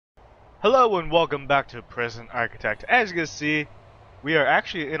Hello and welcome back to Prison Architect. As you can see, we are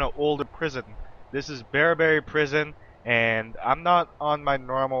actually in an older prison. This is Bearberry Prison, and I'm not on my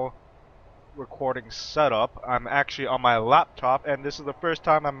normal recording setup. I'm actually on my laptop, and this is the first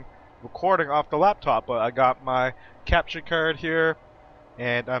time I'm recording off the laptop. But I got my capture card here,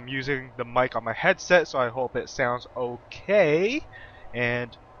 and I'm using the mic on my headset, so I hope it sounds okay.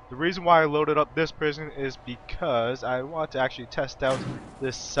 And the reason why I loaded up this prison is because I want to actually test out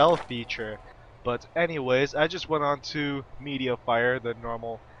this cell feature. But anyways, I just went on to Mediafire, the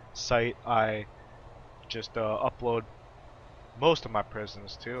normal site I just upload most of my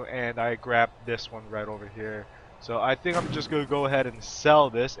prisons to, and I grabbed this one right over here. So I think I'm just going to go ahead and sell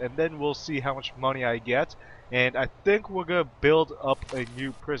this, and then we'll see how much money I get. And I think we're going to build up a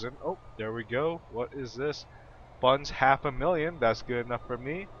new prison. Oh, there we go. What is this? Funds $500,000. That's good enough for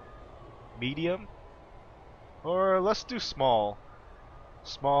me. Medium, or let's do small.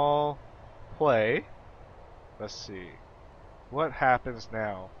 Small play. Let's see what happens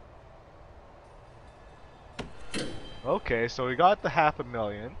now. Okay, so we got the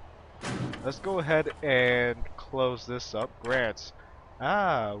 $500,000. Let's go ahead and close this up. Grants.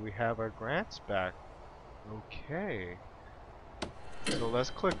 Ah, we have our grants back. Okay, so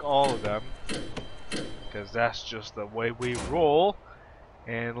let's click all of them because that's just the way we roll.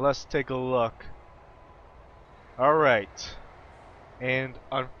 And let's take a look. Alright. And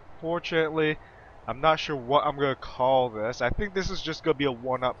unfortunately, I'm not sure what I'm going to call this. I think this is just going to be a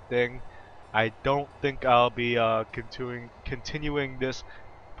one-up thing. I don't think I'll be continuing this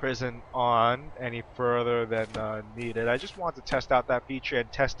prison on any further than needed. I just want to test out that feature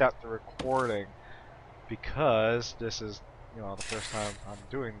and test out the recording, because this is, the first time I'm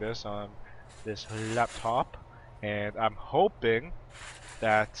doing this on this laptop, and I'm hoping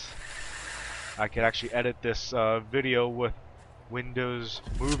that I can actually edit this video with Windows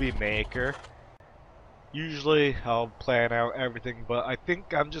Movie Maker. Usually I'll plan out everything, but I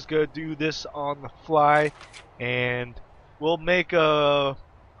think I'm just gonna do this on the fly, and we'll make a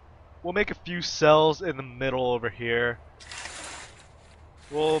few cells in the middle over here.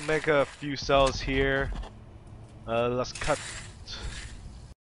 We'll make a few cells here. Let's cut.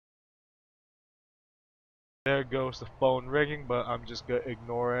 There goes the phone ringing, but I'm just gonna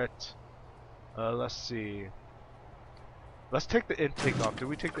ignore it. Let's see. Let's take the intake off. Did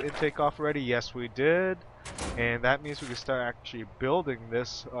we take the intake off already? Yes, we did. And that means we can start actually building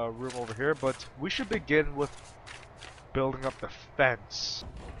this room over here. But we should begin with building up the fence.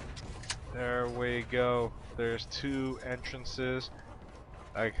 There we go. There's two entrances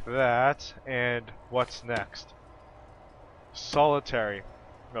like that. And what's next? Solitary.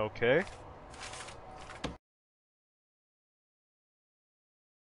 Okay.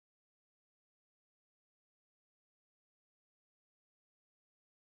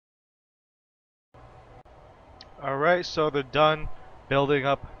 Alright, so they're done building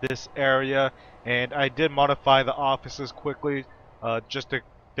up this area, and I did modify the offices quickly just to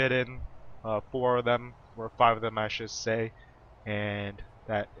fit in 4 of them, or 5 of them I should say, and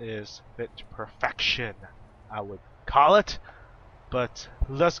that is fit to perfection, I would call it. But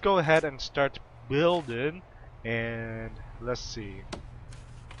let's go ahead and start building, and let's see.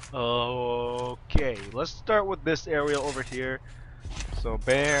 Okay, let's start with this area over here. So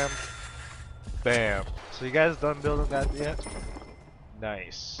bam, bam. So you guys done building that yet?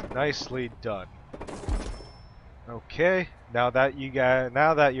 Nice. Nicely done. Okay, now that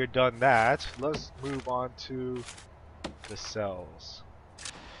you're done that, let's move on to the cells.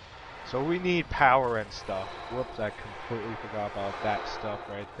 So we need power and stuff. Whoops, I completely forgot about that stuff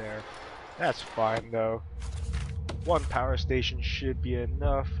right there. That's fine though. 1 power station should be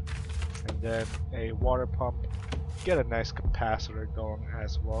enough. And then a water pump. Get a nice capacitor going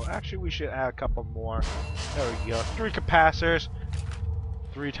as well. Actually, we should add a couple more. There we go. 3 capacitors.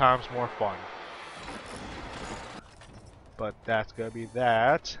 3 times more fun. But that's gonna be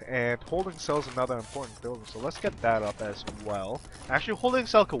that. And holding cell is another important building, so let's get that up as well. Actually, holding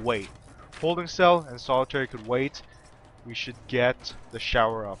cell could wait. Holding cell and solitary could wait. We should get the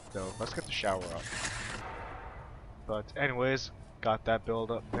shower up though. Let's get the shower up. But anyways, got that build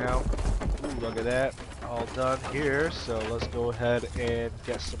up now. Ooh, look at that. All done here. So let's go ahead and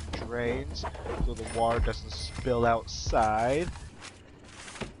get some drains so the water doesn't spill outside.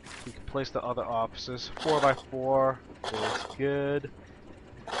 We can place the other offices. 4x4 is good.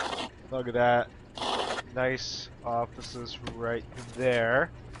 Look at that. Nice offices right there.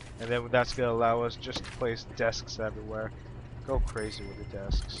 And then that's going to allow us just to place desks everywhere. Go crazy with the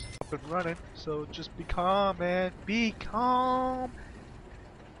desks. Up and running. So just be calm, man. Be calm.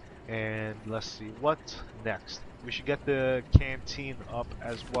 And let's see, what next? we should get the canteen up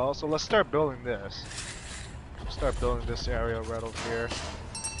as well. So let's start building this. Start building this area right over here.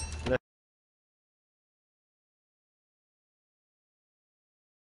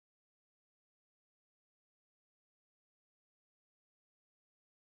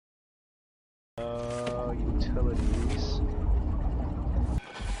 Utilities.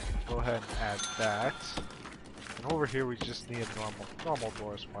 Go ahead and add that. And over here we just need a normal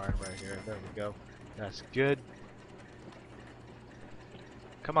door spine right here. There we go. That's good.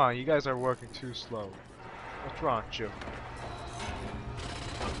 Come on, you guys are working too slow. What's wrong with you?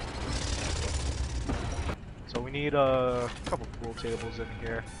 So we need a couple pool tables in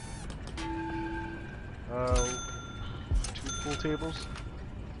here. 2 pool tables.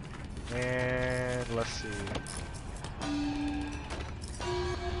 And let's see.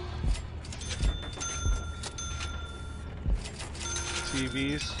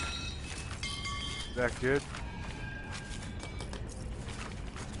 TVs. Is that good?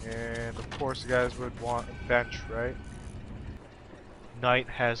 And of course you guys would want a bench, right? Night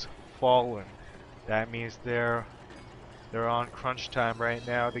has fallen. That means they're on crunch time right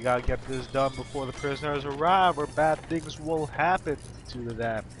now. They gotta get this done before the prisoners arrive or bad things will happen to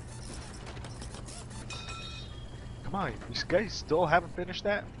them. Come on, you guys still haven't finished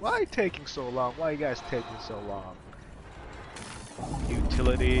that? Why are you taking so long? Why are you guys taking so long?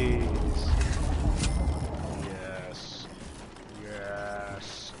 Utilities. Yes.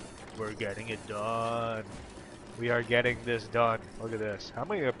 Yes. We're getting it done. We are getting this done. Look at this. How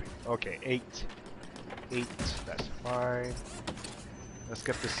many are... Okay, 8. 8. That's fine. Let's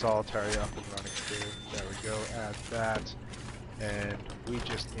get this solitary up and running too. There we go. Add that. And we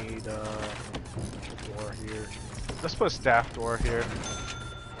just need a door here. Let's put a staff door here.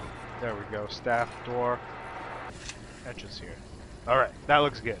 There we go. Staff door. Entrance here. Alright, that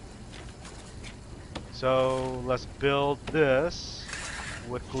looks good. So let's build this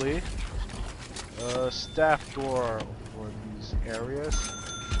quickly. Staff door for these areas.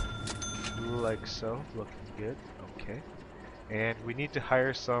 Like so. Looking good. Okay. And we need to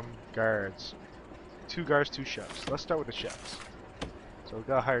hire some guards. 2 guards, 2 chefs. Let's start with the chefs. So we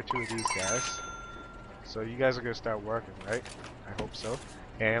gotta hire 2 of these guys. So you guys are gonna start working, right? I hope so.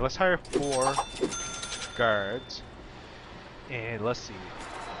 And let's hire 4 guards. And let's see.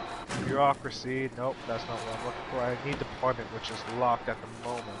 Bureaucracy. Nope, that's not what I'm looking for. I need deployment, which is locked at the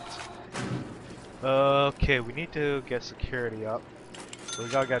moment. Okay, we need to get security up. So we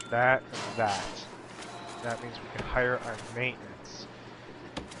gotta get that and that. That means we can hire our maintenance.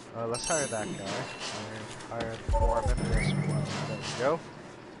 Let's hire that guy. And hire the foreman as well. There we go.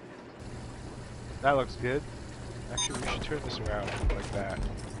 That looks good. Actually, we should turn this around like that.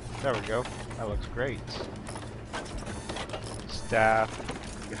 There we go. That looks great. Staff.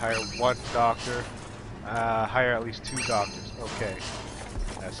 You hire 1 doctor. Hire at least 2 doctors. Okay.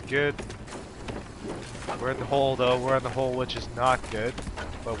 That's good. We're in the hole though. We're in the hole, which is not good.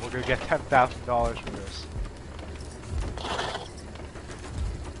 But we're gonna get $10,000 for this.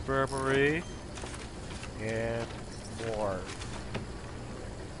 Infirmary. And more.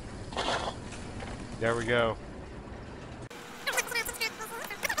 There we go.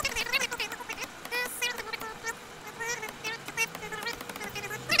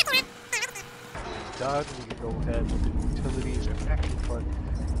 Done. We can go ahead with the utilities and actually put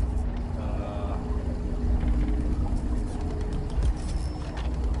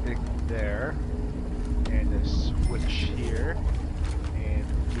thing there and a switch here, and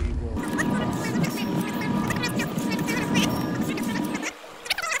we will.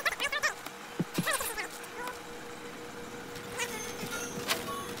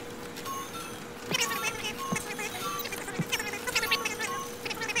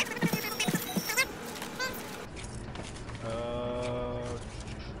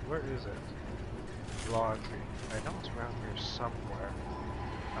 Where is it? Laundry. I know it's around here somewhere.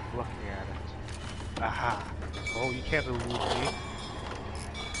 I'm looking at it. Aha! Oh, you can't elude me.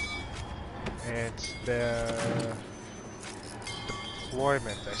 And the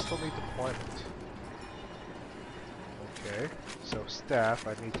deployment. I still need deployment. Okay. So staff,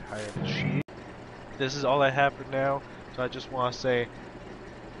 I need to hire the chief. This is all I have for now. So I just want to say,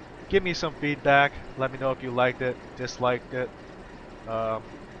 give me some feedback. Let me know if you liked it, disliked it.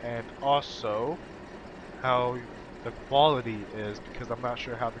 And also how the quality is, because I'm not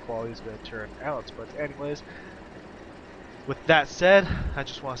sure how the quality is going to turn out. But anyways, with that said, I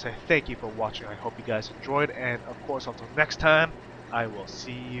just want to say thank you for watching. I hope you guys enjoyed, and of course until next time, I will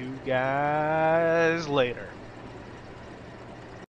see you guys later.